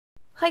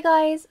Hi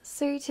guys,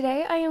 so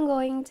today I am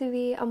going to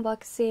be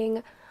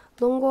unboxing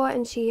Longguo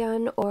and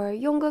Shihyun, or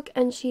Jungkook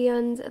and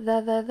Shihyun's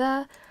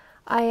the.the.the.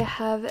 I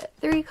have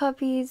 3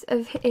 copies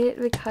of it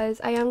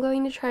because I am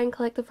going to try and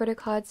collect the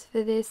photocards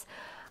for this.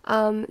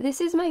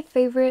 This is my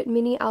favorite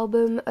mini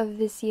album of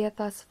this year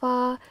thus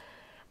far,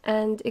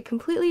 and it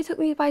completely took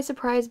me by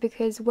surprise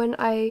because when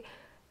I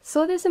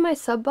saw this in my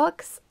sub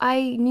box,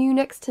 I knew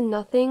next to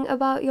nothing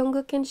about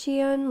Jungkook and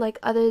Shihyun, like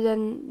other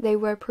than they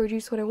were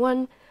Produce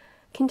 101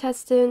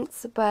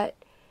 contestants, but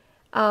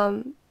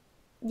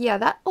yeah,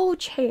 that all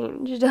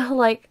changed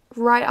like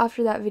right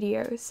after that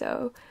video.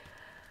 So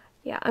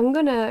yeah, I'm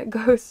gonna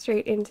go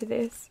straight into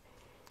this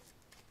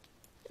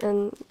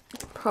and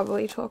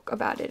probably talk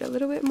about it a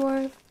little bit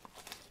more.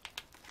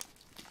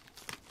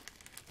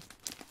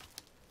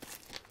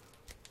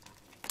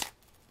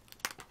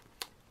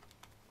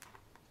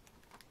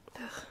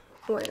 Ugh,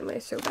 why am I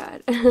so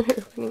bad at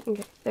opening?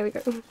 Okay, there we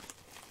go.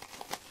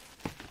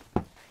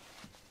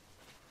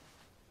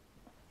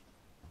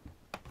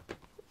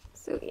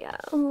 So yeah,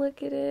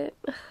 look at it.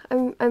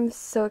 I'm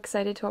so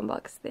excited to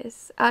unbox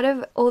this. Out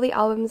of all the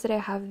albums that I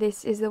have,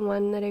 this is the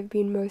one that I've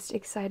been most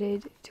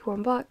excited to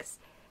unbox.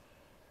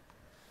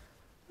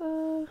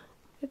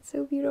 It's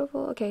so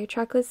beautiful. Okay,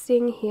 track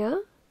listing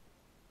here.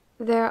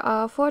 There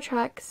are 4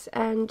 tracks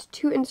and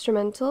 2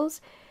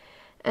 instrumentals,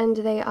 and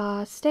they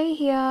are Stay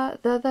Here,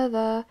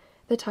 the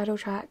title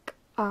track,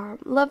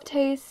 Love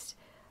Taste,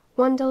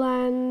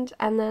 Wonderland,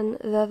 and then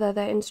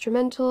the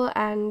instrumental,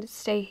 and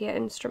Stay Here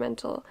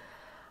instrumental.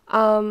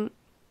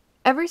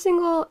 Every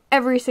single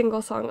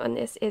song on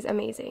this is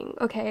amazing.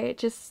 Okay,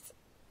 just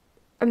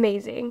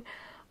amazing.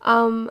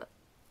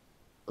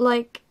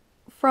 Like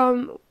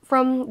from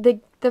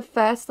the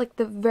first, like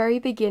the very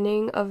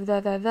beginning of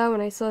the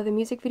when I saw the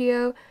music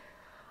video,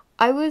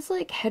 I was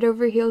like head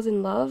over heels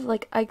in love.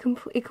 Like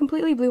it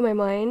completely blew my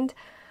mind.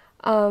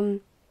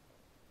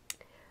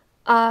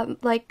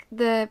 Like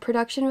the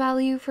production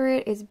value for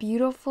it is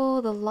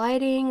beautiful. The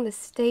lighting, the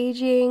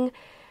staging,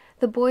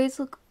 the boys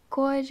look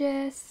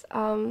gorgeous.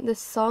 The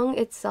song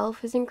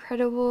itself is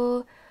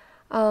incredible.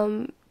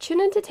 Chun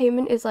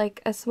Entertainment is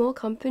like a small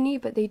company,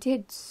 but they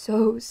did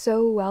so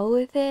well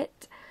with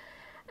it.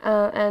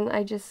 And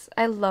I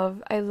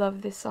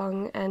love this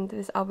song and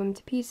this album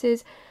to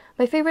pieces.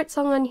 My favorite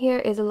song on here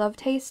is Love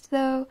Taste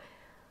though.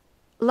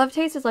 Love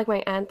Taste is like my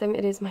anthem.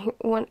 It is my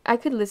one. I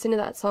could listen to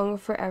that song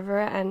forever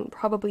and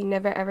probably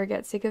never ever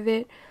get sick of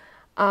it.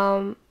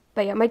 But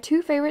yeah, my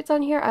 2 favorites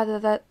on here are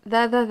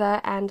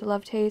the and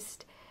Love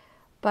Taste.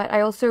 But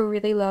I also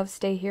really love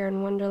Stay Here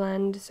in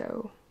Wonderland,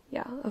 so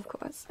yeah, of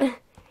course.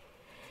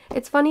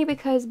 It's funny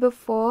because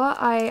before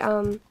I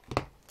move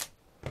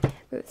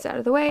this out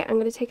of the way, I'm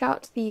going to take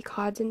out the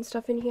cards and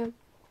stuff in here.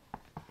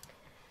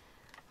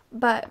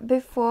 But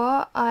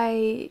before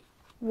I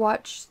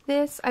watched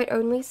this, I'd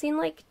only seen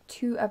like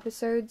 2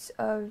 episodes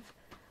of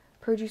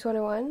Produce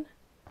 101.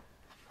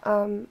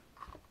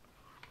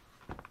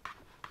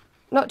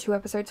 Not 2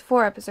 episodes,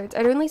 4 episodes.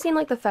 I'd only seen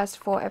like the first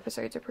 4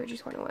 episodes of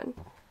Produce 101.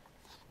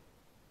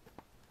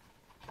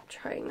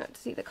 Trying not to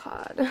see the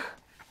card.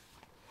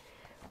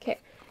 Okay,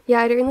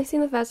 yeah, I'd only seen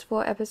the first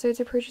 4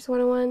 episodes of Produce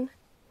 101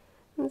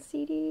 on the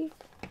CD.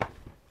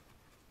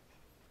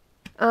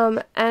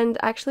 And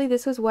actually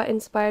this was what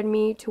inspired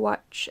me to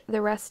watch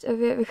the rest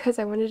of it because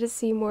I wanted to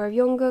see more of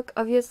Jungkook.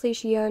 Obviously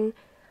Shihyun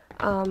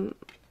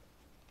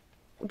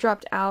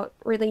dropped out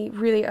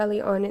really early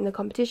on in the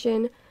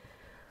competition,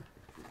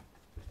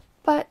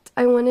 but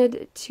I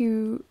wanted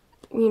to,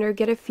 you know,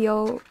 get a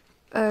feel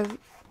of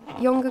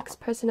Jungkook's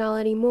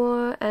personality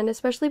more, and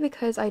especially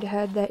because I'd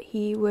heard that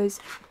he was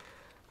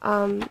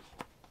there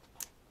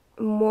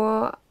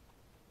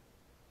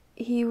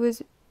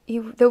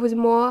was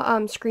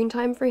more screen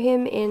time for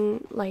him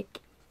in,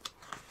 like,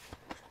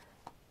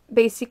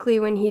 basically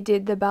when he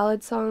did the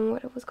ballad song,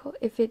 what it was called,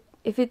 If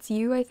It's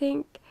You, I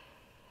think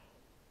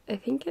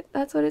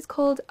that's what it's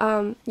called.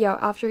 Yeah,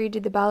 after he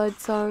did the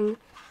ballad song.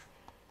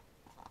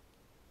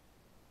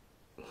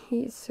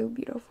 He is so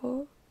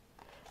beautiful.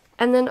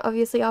 And then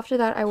obviously after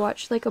that I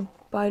watched like a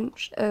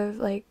bunch of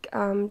like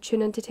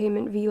Chun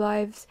Entertainment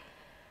V-Lives,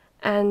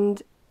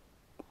 and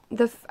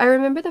I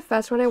remember the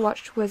first one I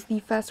watched was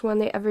the first one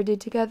they ever did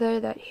together,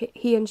 that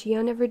he and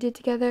Shihyun ever did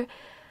together,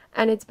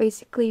 and it's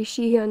basically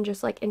Shihyun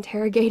just like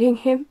interrogating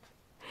him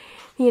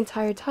the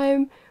entire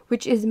time,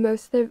 which is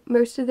most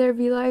of their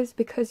V-Lives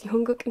because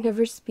Jungkook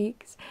never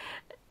speaks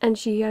and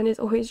Shihyun is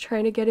always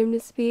trying to get him to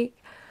speak.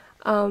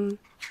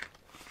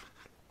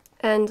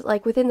 And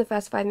like within the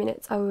first 5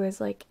 minutes I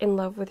was like in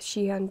love with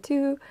Shihyun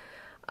too.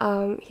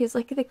 He's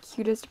like the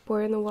cutest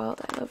boy in the world.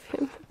 I love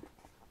him.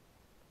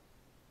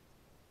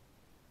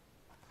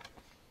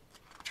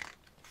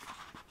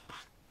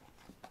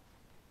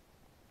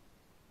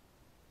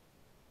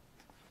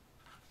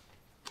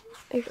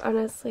 Like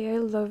honestly, I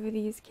love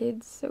these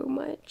kids so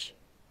much.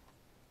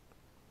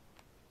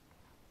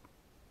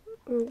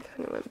 Kind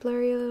of went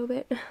blurry a little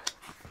bit.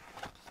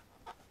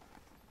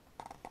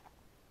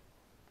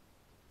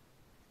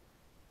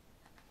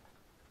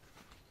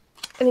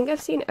 I think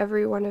I've seen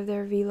every one of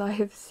their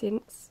V-Lives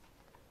since.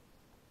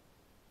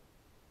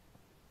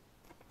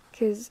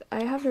 because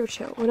I have no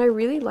chill. When I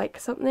really like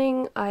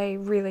something, I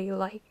really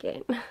like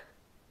it.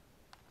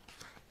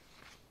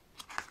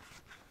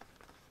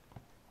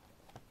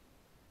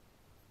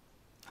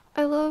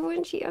 I love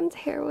when Shihyun's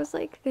hair was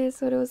like this,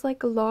 when it was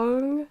like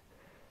long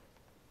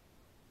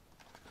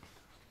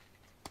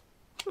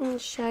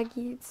and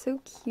shaggy. It's so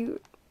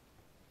cute.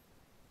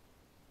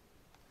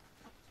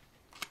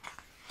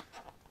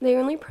 They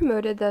only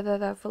promoted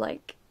the for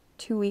like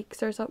 2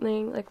 weeks or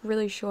something, like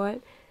really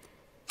short,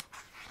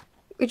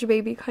 which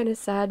made me kind of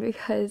sad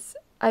because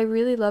I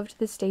really loved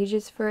the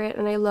stages for it,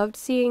 and I loved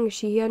seeing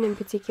Shihyun in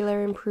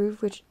particular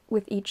improve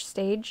with each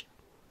stage.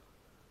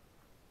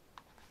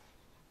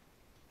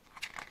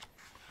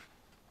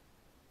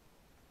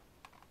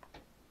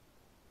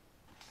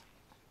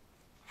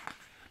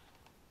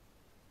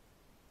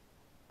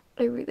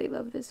 I really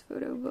love this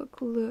photo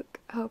book. Look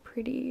how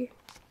pretty.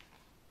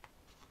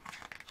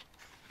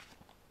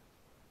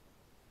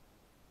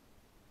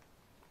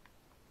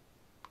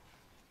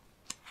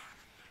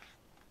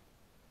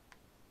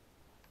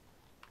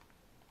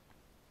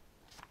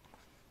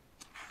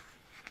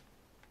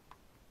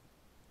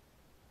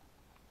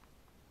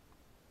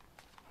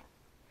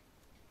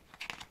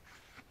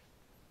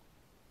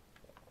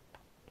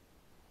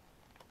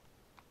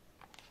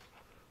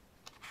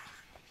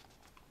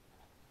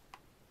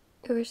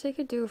 I wish they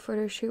could do a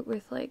photo shoot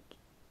with like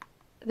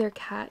their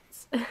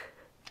cats. I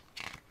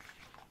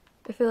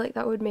feel like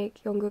that would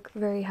make Jungkook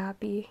very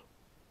happy.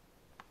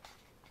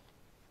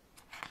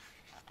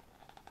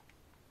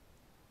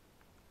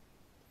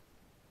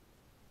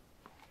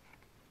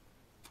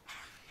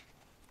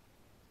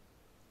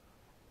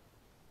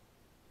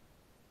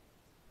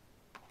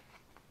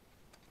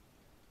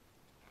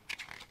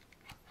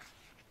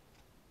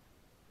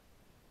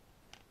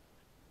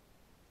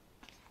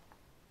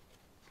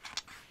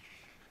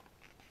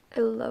 I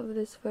love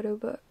this photo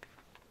book.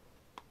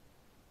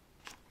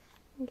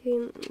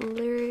 Okay,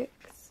 lyrics.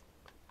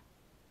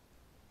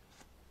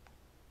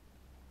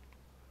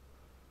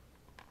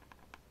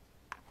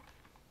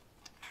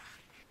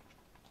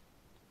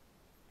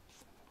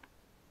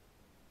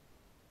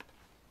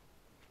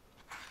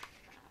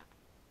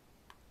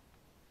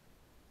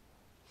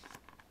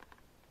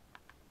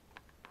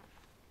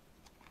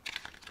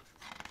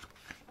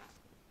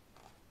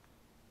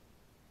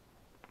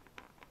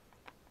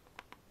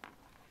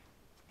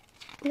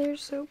 They're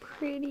so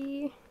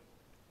pretty.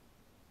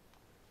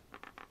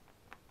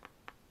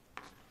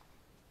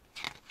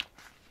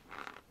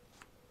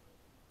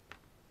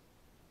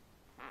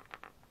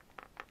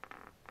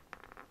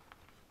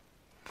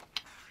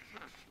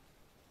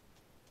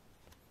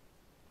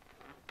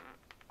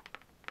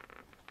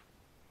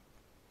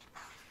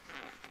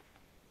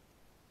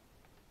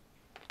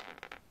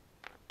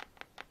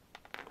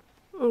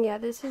 Yeah,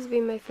 this has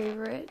been my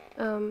favorite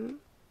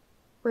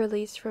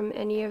release from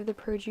any of the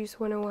Produce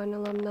 101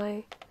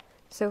 alumni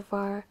so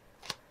far.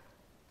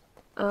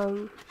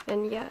 And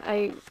yeah,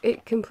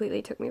 it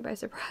completely took me by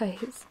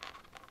surprise.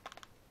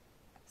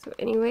 So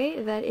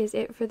anyway, that is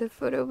it for the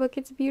photo book.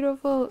 It's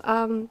beautiful.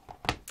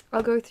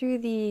 I'll go through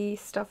the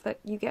stuff that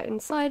you get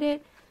inside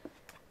it.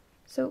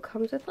 So it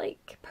comes with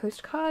like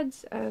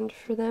postcards, and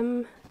for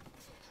them,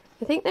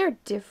 I think they're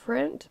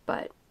different,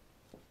 but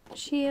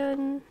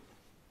Shihyun,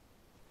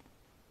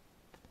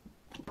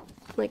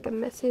 like a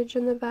message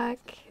in the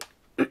back,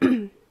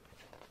 and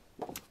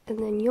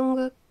then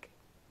Jungkook,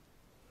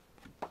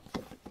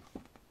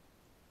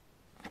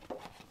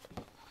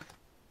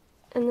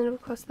 and then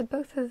of course the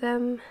both of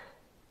them.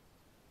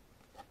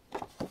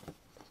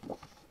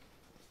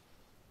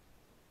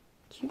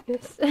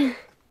 Cuteness.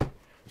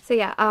 So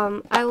yeah,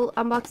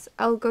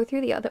 I'll go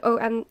through the other, oh,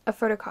 and a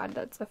photo card,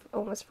 I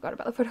almost forgot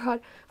about the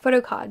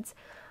photo cards.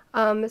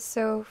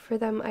 So for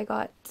them I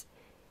got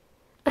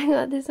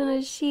this one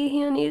of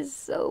Shihyun. He's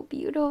so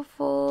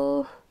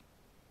beautiful.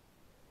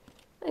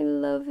 I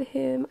love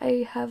him.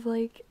 I have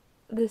like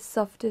the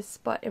softest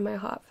spot in my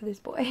heart for this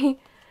boy.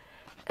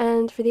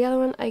 And for the other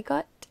one I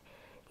got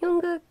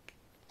Jungkook.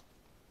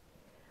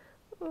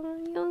 Oh,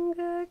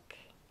 Jungkook.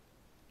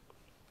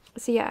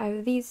 So yeah, I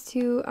have these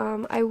two.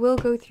 I will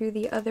go through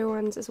the other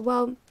ones as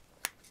well.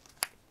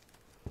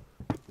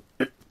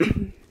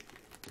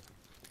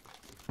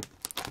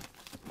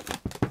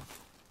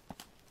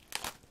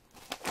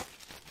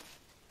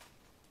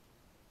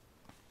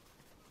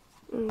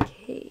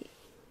 Okay.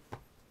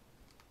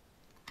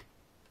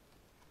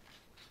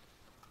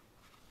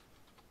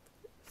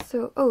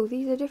 So, oh,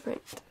 these are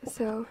different.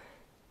 So,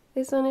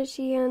 this one is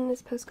Shihyun,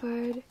 this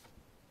postcard,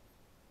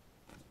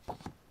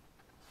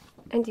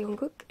 and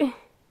Jungkook.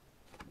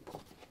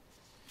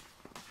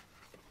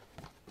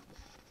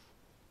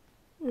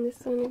 And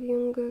this one of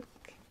Jungkook,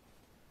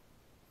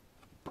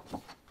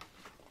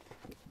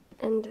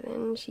 and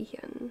then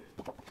Shihyun.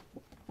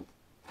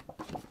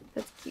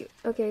 That's cute.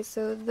 Okay,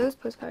 so those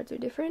postcards are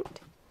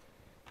different.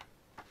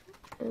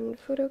 And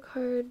photo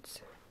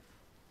cards.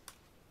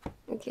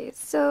 Okay,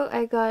 so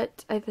I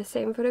have the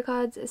same photo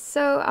cards.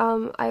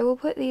 So I will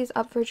put these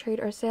up for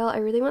trade or sale. I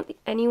really want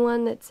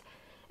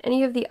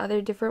any of the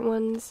other different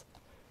ones.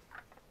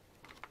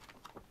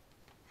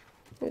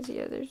 Because,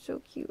 yeah, they're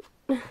so cute.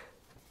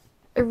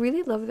 I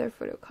really love their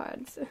photo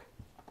cards.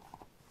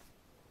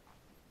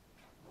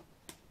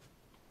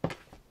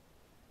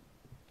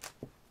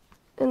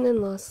 And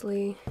then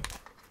lastly,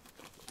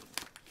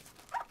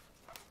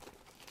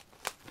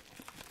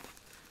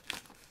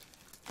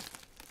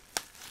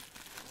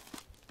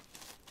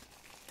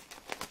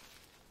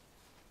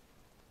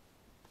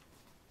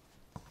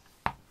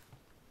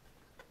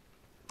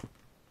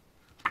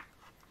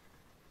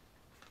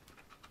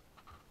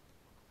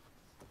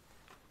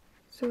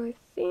 so I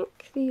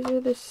think these are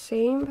the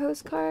same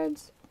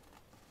postcards.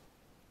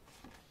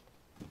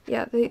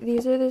 Yeah,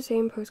 these are the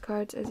same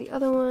postcards as the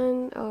other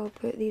one. I'll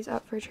put these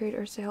up for trade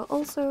or sale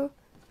also.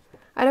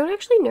 I don't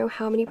actually know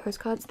how many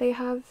postcards they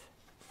have.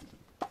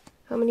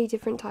 How many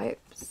different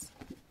types.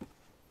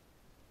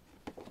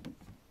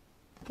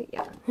 But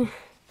yeah,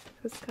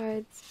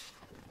 postcards.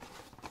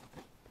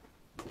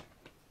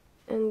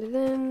 And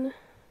then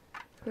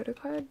photo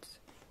cards.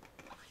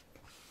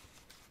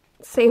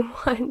 Same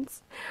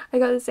ones. I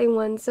got the same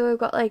ones. So I've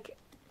got like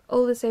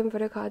all the same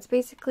photo cards.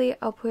 Basically,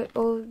 I'll put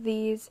all of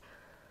these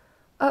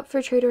up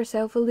for trade or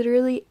sale for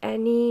literally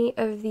any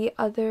of the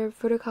other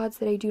photo cards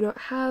that I do not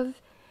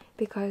have,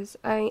 because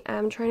I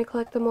am trying to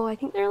collect them all. I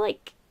think they're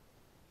like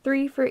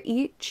 3 for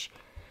each,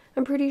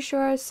 I'm pretty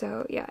sure.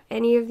 So yeah,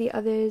 any of the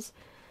others,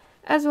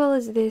 as well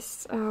as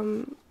this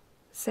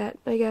set,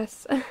 I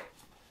guess.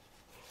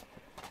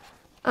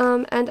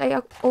 And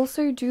I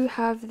also do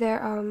have their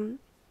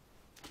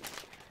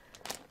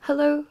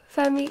Hello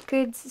Fanmeeting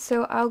Goods,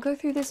 so I'll go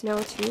through this now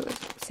too,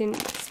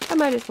 since I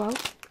might as well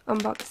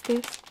unbox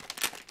this.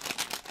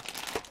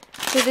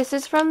 So this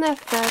is from their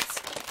first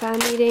fan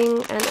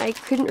meeting, and I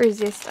couldn't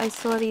resist. I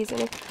saw these,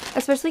 and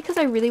especially because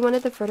I really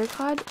wanted the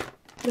photocards.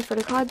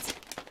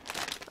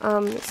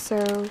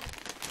 So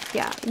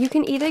yeah, you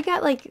can either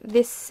get like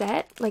this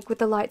set, like with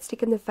the light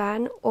stick and the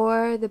fan,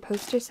 or the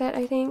poster set,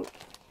 I think.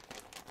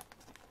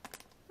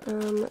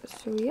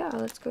 So yeah,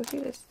 let's go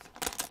through this.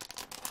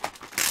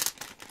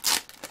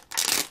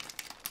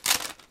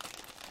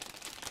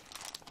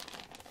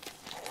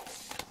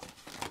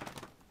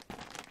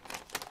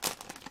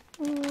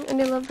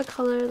 And I love the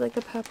color, like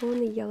the purple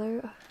and the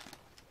yellow.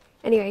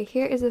 Anyway,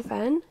 here is the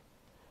fan.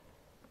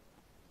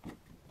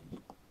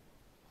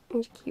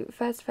 It's cute.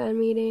 First fan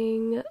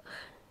meeting.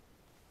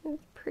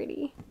 It's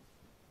pretty.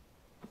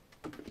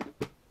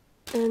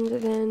 And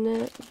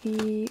then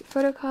the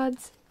photo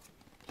cards.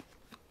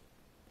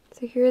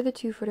 So here are the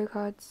 2 photo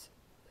cards.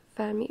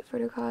 Fan meet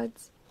photo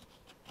cards.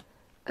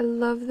 I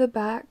love the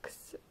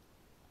backs.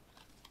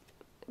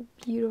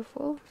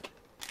 Beautiful.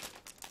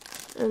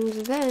 And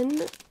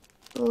then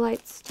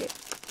light stick,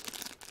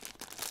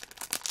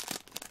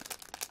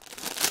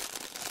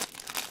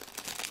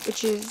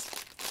 which is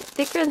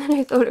thicker than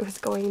I thought it was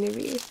going to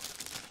be.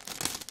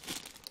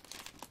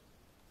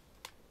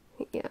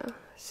 Yeah,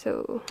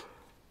 so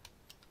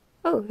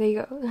oh, there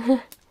you go.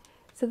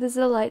 So this is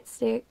a light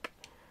stick.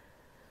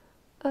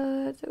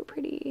 So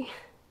pretty.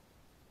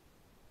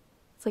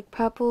 It's like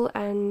purple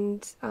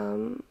and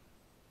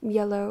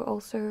yellow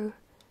also.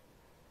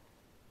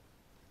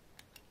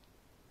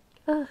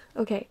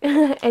 Okay.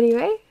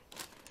 Anyway,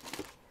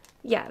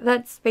 yeah,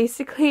 that's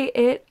basically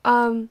it.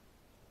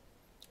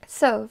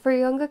 So for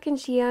Jungkook and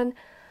Shihyun,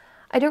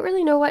 I don't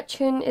really know what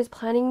Chun is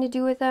planning to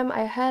do with them.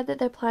 I heard that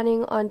they're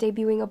planning on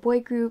debuting a boy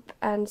group,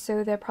 and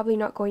so they're probably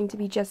not going to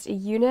be just a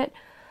unit.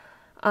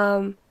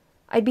 I'd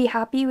be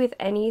happy with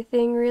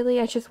anything, really.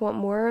 I just want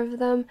more of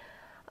them.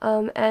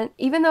 And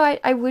even though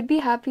I would be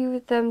happy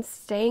with them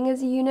staying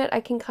as a unit, I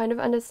can kind of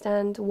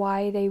understand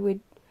why they would,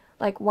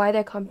 like, why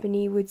their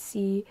company would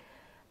see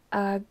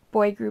a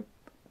boy group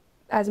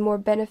as more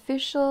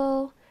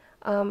beneficial.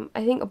 I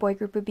think a boy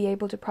group would be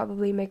able to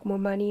probably make more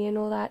money and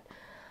all that.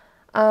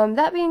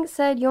 That being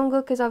said,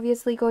 Jungkook is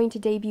obviously going to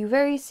debut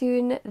very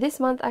soon, this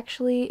month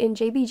actually, in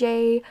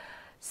JBJ.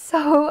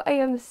 So I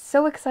am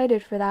so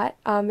excited for that,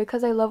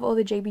 because I love all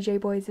the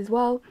JBJ boys as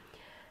well.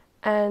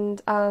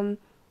 And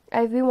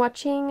I've been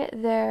watching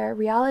their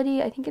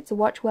reality, I think it's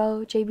Watch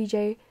Well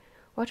JBJ.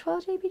 Watch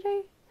Well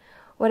JBJ?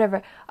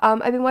 Whatever.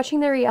 I've been watching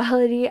their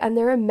reality, and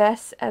they're a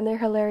mess, and they're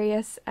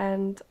hilarious,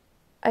 and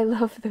I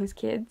love those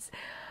kids.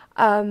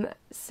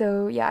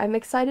 So yeah, I'm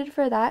excited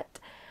for that.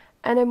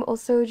 And I'm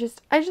also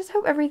I just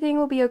hope everything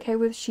will be okay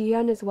with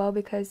Shihyun as well,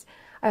 because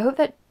I hope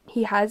that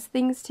he has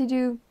things to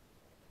do,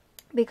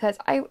 because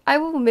I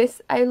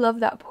love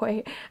that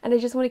boy, and I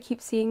just want to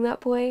keep seeing that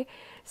boy.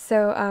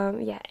 So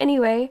yeah,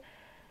 anyway,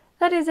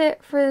 that is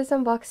it for this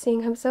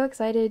unboxing. I'm so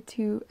excited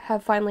to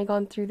have finally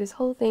gone through this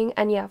whole thing.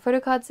 And yeah,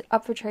 Photocards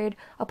up for trade.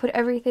 I'll put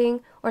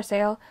everything, or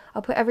sale,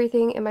 I'll put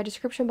everything in my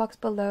description box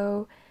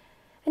below.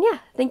 And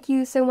yeah, thank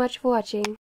you so much for watching.